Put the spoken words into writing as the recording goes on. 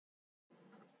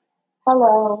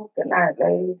Hello, good night,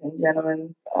 ladies and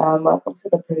gentlemen. Welcome to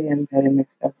the Pretty and Petty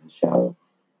Mixed Up Show.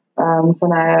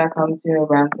 Tonight I come to you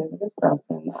around table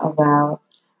discussion about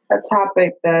a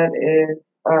topic that is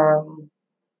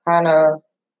kind of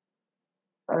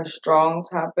a strong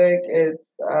topic.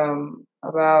 It's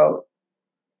about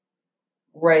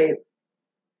rape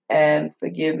and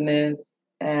forgiveness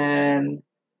and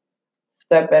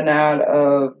stepping out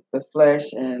of the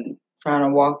flesh and trying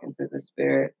to walk into the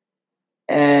spirit.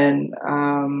 And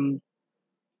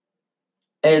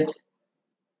it's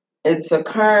it's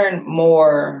occurring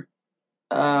more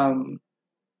um,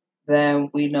 than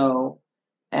we know,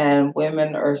 and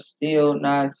women are still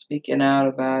not speaking out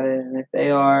about it. And if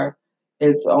they are,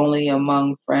 it's only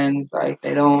among friends. Like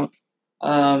they don't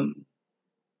um,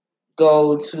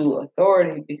 go to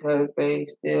authority because they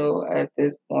still, at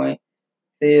this point,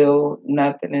 feel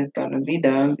nothing is going to be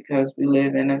done because we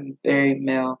live in a very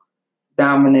male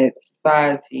dominant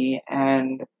society,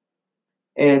 and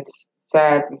it's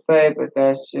sad to say, but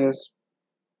that's just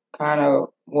kind of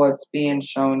what's being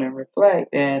shown and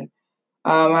reflect. And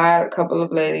I had a couple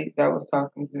of ladies that was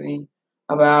talking to me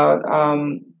about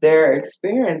their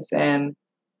experience, and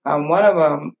one of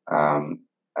them,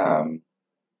 um,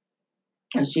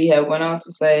 she had went on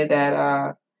to say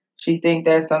that she think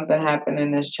that something happened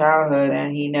in his childhood,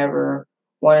 and he never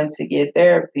wanted to get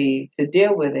therapy to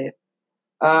deal with it.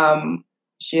 Um,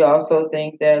 she also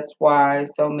think that's why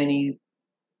so many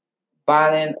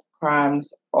violent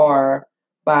crimes are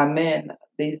by men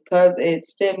because it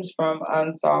stems from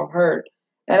unsolved hurt.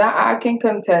 And I can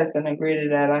contest and agree to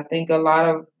that. I think a lot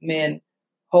of men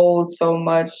hold so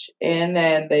much in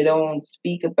and they don't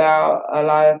speak about a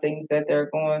lot of things that they're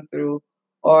going through,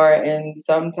 or and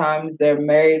sometimes they're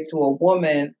married to a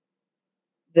woman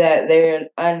that they're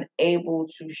unable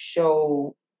to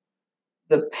show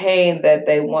the pain that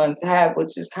they once had,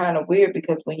 which is kind of weird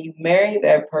because when you marry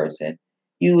that person,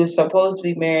 you were supposed to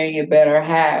be marrying your better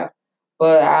half.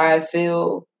 But I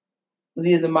feel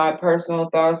these are my personal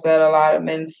thoughts that a lot of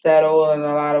men settle and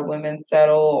a lot of women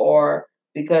settle, or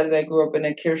because they grew up in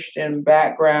a Christian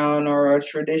background or a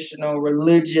traditional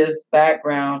religious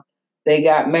background, they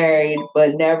got married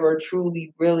but never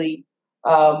truly really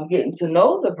getting to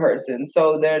know the person.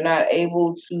 So they're not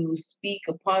able to speak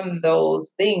upon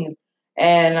those things.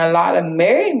 And a lot of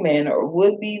married men or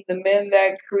would be the men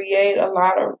that create a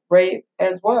lot of rape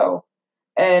as well.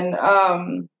 And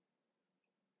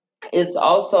it's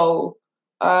also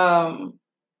um,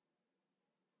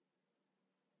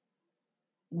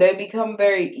 they become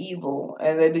very evil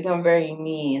and they become very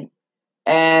mean,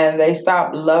 and they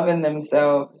stop loving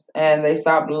themselves and they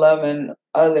stop loving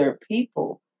other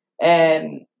people,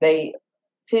 and they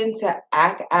tend to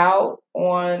act out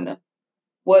on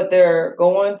what they're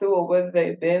going through or what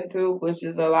they've been through, which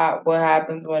is a lot what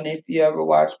happens when, if you ever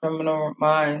watch Criminal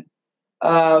Minds,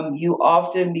 you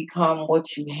often become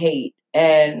what you hate.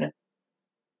 And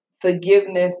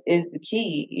forgiveness is the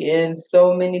key. And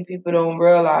so many people don't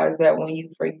realize that when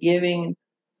you forgiving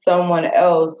someone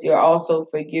else, you're also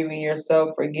forgiving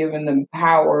yourself, for giving them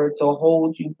power to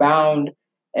hold you bound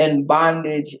and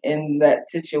bondage in that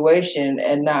situation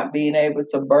and not being able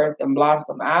to birth and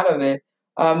blossom out of it.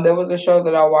 There was a show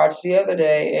that I watched the other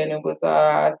day, and it was,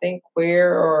 I think,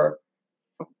 Queer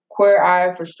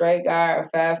Eye for Straight Guy or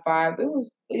Fab Five. It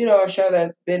was, a show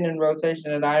that's been in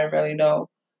rotation that I didn't really know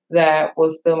that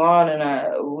was still on,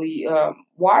 and we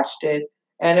watched it.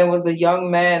 And it was a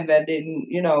young man that didn't,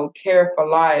 care for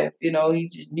life. He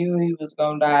just knew he was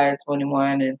gonna die at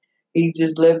 21, and he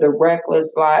just lived a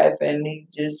reckless life, and he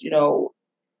just,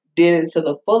 did it to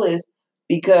the fullest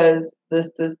because the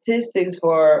statistics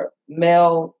for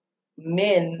male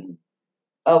men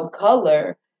of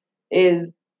color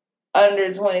is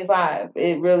under 25.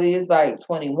 It really is like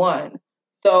 21.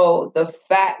 So the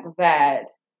fact that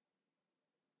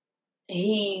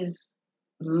he's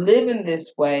living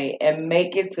this way and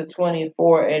make it to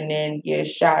 24 and then get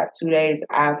shot 2 days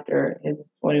after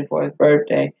his 24th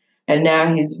birthday, and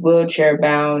now he's wheelchair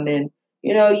bound, and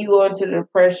you go into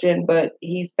depression, but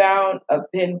he found a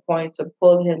pinpoint to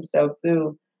pull himself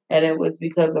through, and it was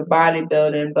because of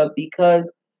bodybuilding. But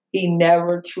because he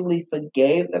never truly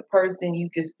forgave the person,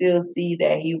 you could still see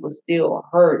that he was still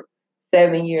hurt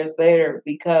 7 years later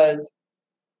because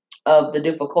of the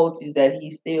difficulties that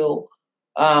he's still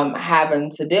having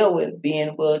to deal with being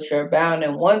wheelchair bound.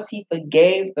 And once he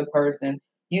forgave the person,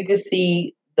 you could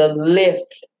see the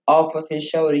lift off of his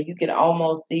shoulder. You can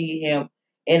almost see him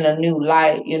in a new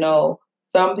light.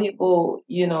 Some people,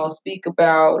 speak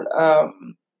about,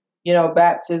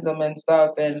 baptism and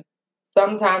stuff. And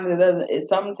Sometimes it doesn't.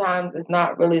 Sometimes it's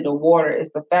not really the water.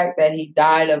 It's the fact that he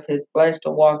died of his flesh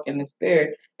to walk in the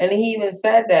spirit. And he even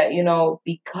said that,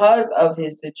 because of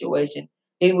his situation,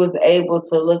 he was able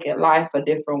to look at life a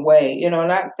different way.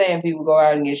 Not saying people go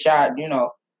out and get shot,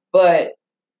 but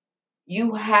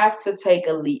you have to take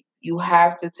a leap. You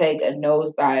have to take a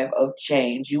nosedive of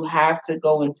change. You have to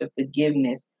go into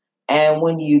forgiveness. And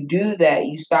when you do that,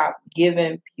 you stop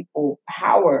giving people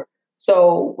power.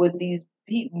 So, with these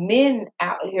men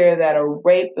out here that are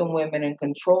raping women and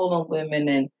controlling women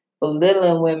and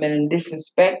belittling women and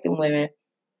disrespecting women,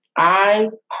 I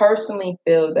personally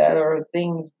feel that are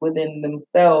things within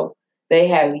themselves they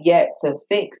have yet to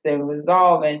fix and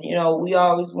resolve. And, we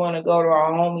always want to go to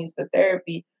our homies for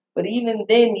therapy, but even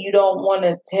then, you don't want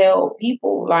to tell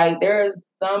people. Like, there's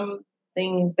some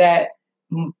things that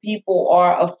people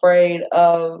are afraid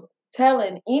of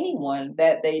telling anyone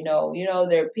that they know,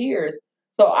 their peers.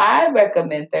 So I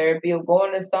recommend therapy or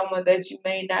going to someone that you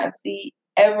may not see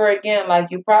ever again. Like,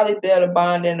 you probably build a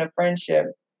bond in a friendship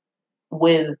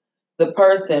with the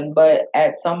person, but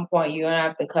at some point you're gonna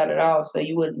have to cut it off so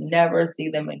you would never see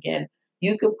them again.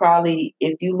 You could probably,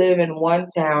 if you live in one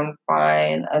town,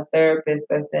 find a therapist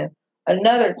that's in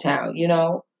another town,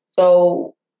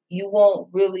 so you won't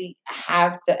really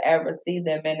have to ever see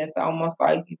them. And it's almost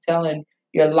like you telling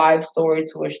your life story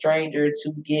to a stranger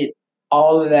to get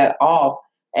all of that off.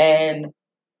 And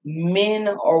men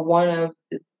are one of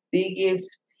the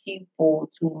biggest people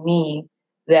to me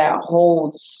that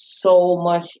hold so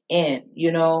much in.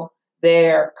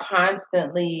 They're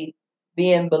constantly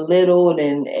being belittled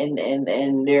and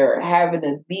they're having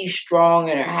to be strong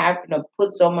and they're having to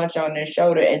put so much on their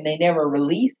shoulder and they never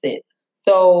release it.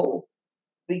 So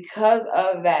because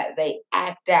of that, they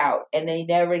act out and they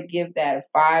never give that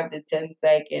 5 to 10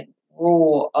 second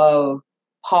rule of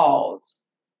pause.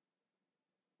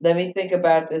 Let me think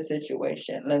about this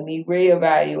situation. Let me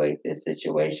reevaluate this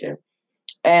situation.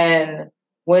 And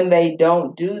when they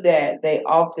don't do that, they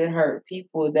often hurt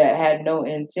people that had no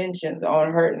intentions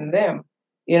on hurting them.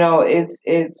 It's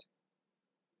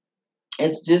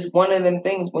just one of them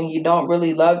things when you don't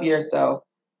really love yourself.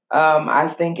 I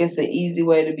think it's an easy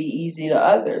way to be easy to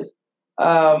others.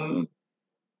 Um,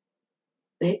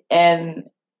 and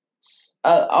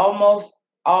almost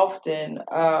often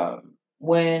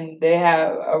when they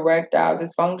have erectile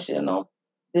dysfunction,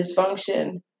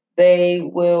 they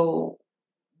will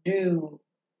do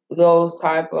those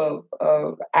type of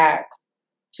acts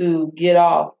to get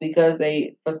off because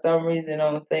they for some reason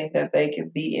don't think that they can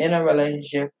be in a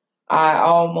relationship. I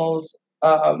almost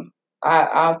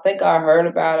I think I heard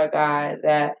about a guy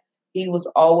that he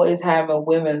was always having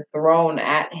women thrown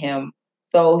at him,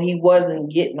 so he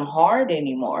wasn't getting hard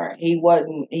anymore. He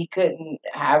couldn't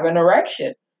have an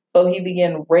erection. So he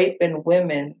began raping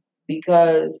women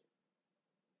because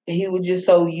he was just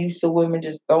so used to women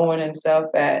just throwing himself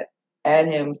at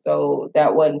him, so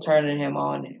that wasn't turning him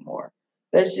on anymore.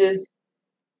 That's just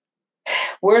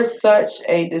we're such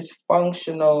a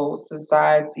dysfunctional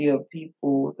society of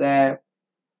people that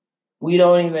we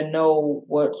don't even know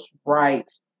what's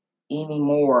right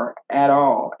anymore at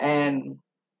all. And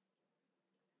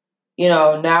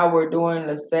now we're doing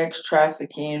the sex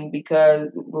trafficking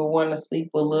because we want to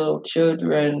sleep with little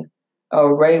children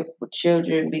or rape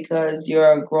children because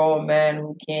you're a grown man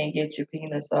who can't get your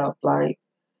penis up. Like,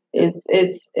 it's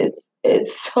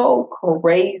so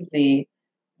crazy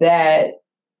that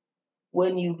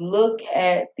when you look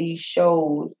at these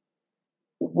shows,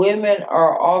 women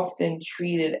are often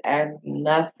treated as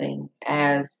nothing,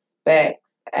 as specks,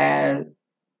 as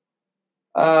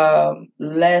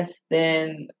less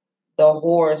than the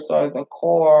horse or the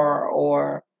car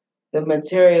or the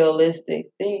materialistic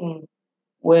things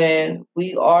when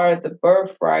we are the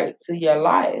birthright to your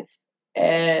life.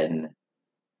 And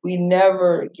we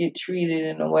never get treated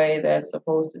in a way that's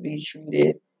supposed to be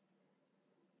treated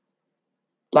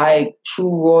like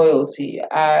true royalty.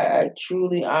 I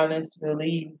truly honestly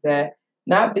believe that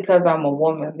not because I'm a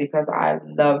woman, because I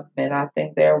love men. I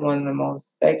think they're one of the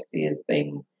most sexiest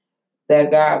things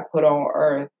that God put on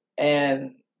earth,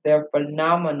 and they're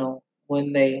phenomenal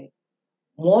when they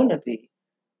want to be.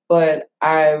 But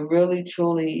I really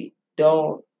truly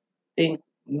don't think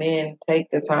men take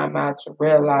the time out to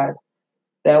realize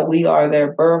that we are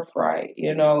their birthright.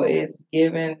 It's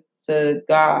given to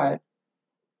God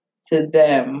to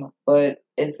them, but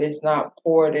if it's not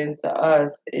poured into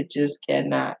us, it just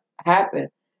cannot happen.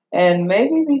 And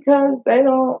maybe because they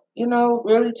don't,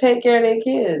 really take care of their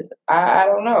kids. I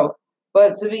don't know.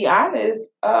 But to be honest,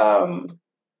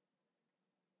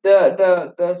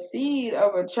 the seed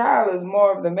of a child is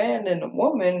more of the man than the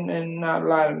woman, and not a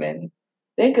lot of men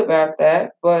Think about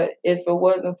that. But if it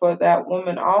wasn't for that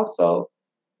woman also,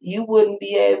 you wouldn't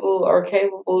be able or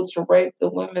capable to rape the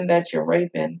women that you're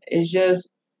raping. It's just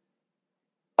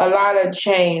a lot of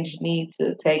change needs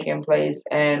to take in place.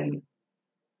 And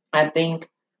I think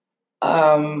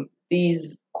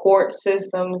these court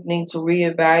systems need to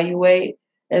reevaluate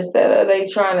instead of they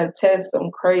trying to test some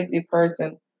crazy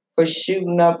person for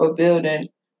shooting up a building.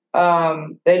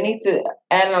 They need to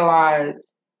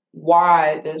analyze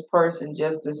why this person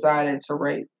just decided to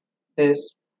rape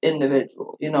this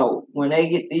individual. You know, when they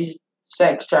get these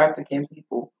sex trafficking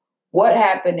people, what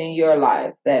happened in your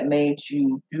life that made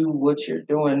you do what you're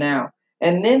doing now?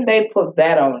 And then they put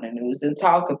that on the news and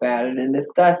talk about it and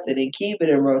discuss it and keep it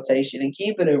in rotation and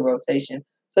keep it in rotation.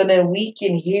 So then we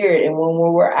can hear it. And when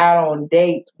we're out on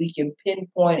dates, we can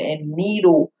pinpoint and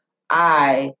needle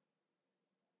eye,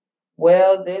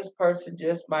 well, this person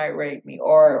just might rape me,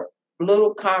 or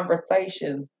little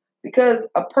conversations, because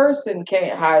a person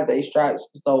can't hide their stripes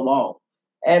for so long.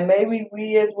 And maybe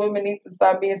we as women need to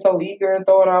stop being so eager and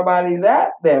throwing our bodies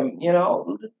at them. You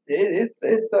know,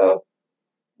 it's a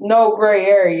no gray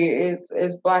area.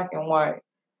 It's black and white.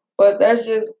 But that's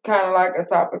just kind of like a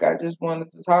topic I just wanted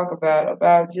to talk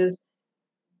about just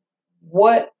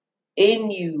what in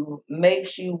you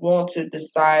makes you want to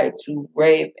decide to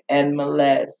rape and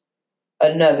molest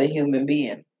another human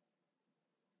being.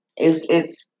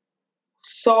 It's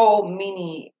so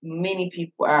many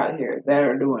people out here that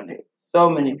are doing it. So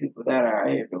many people that are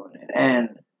out here doing it, and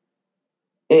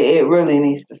it really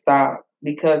needs to stop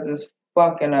because it's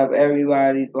fucking up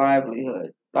everybody's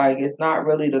livelihood. Like it's not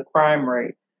really the crime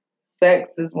rate.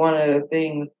 Sex is one of the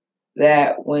things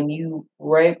that when you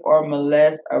rape or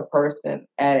molest a person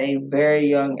at a very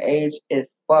young age, it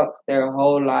fucks their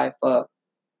whole life up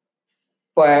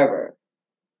forever.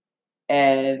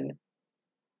 And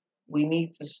we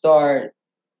need to start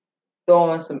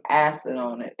throwing some acid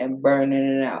on it and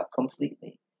burning it out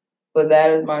completely. But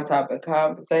that is my topic of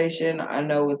conversation. I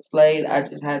know it's late. I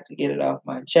just had to get it off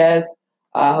my chest.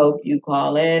 I hope you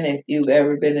call in if you've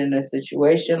ever been in a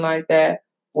situation like that.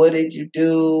 What did you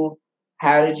do?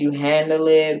 How did you handle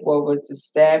it? What was the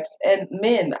steps? And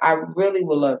men, I really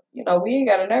would love, we ain't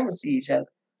gotta never see each other.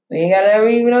 We ain't gotta ever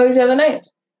even know each other's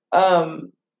names.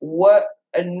 What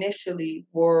initially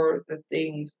were the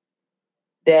things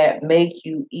that make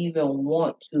you even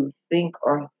want to think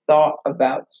or thought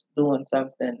about doing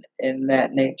something in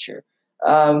that nature.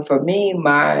 For me,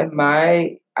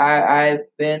 I've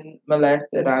been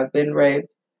molested, I've been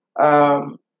raped,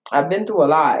 um, I've been through a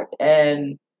lot,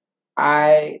 and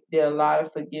I did a lot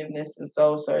of forgiveness and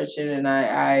soul searching, and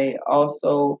I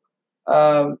also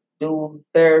do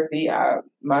therapy.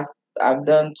 I've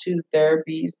done 2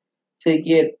 therapies to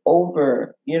get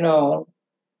over,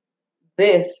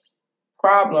 this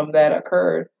problem that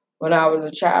occurred when I was a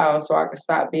child so I could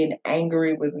stop being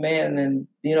angry with men and,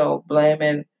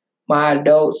 blaming my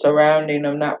adults surrounding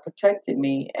them not protecting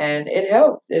me. And it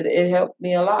helped. It helped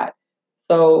me a lot.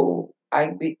 So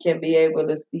can be able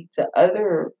to speak to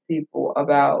other people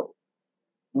about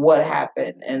what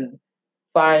happened and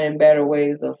finding better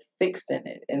ways of fixing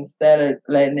it instead of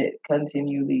letting it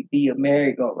continually be a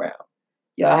merry-go-round.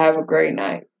 Y'all have a great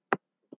night.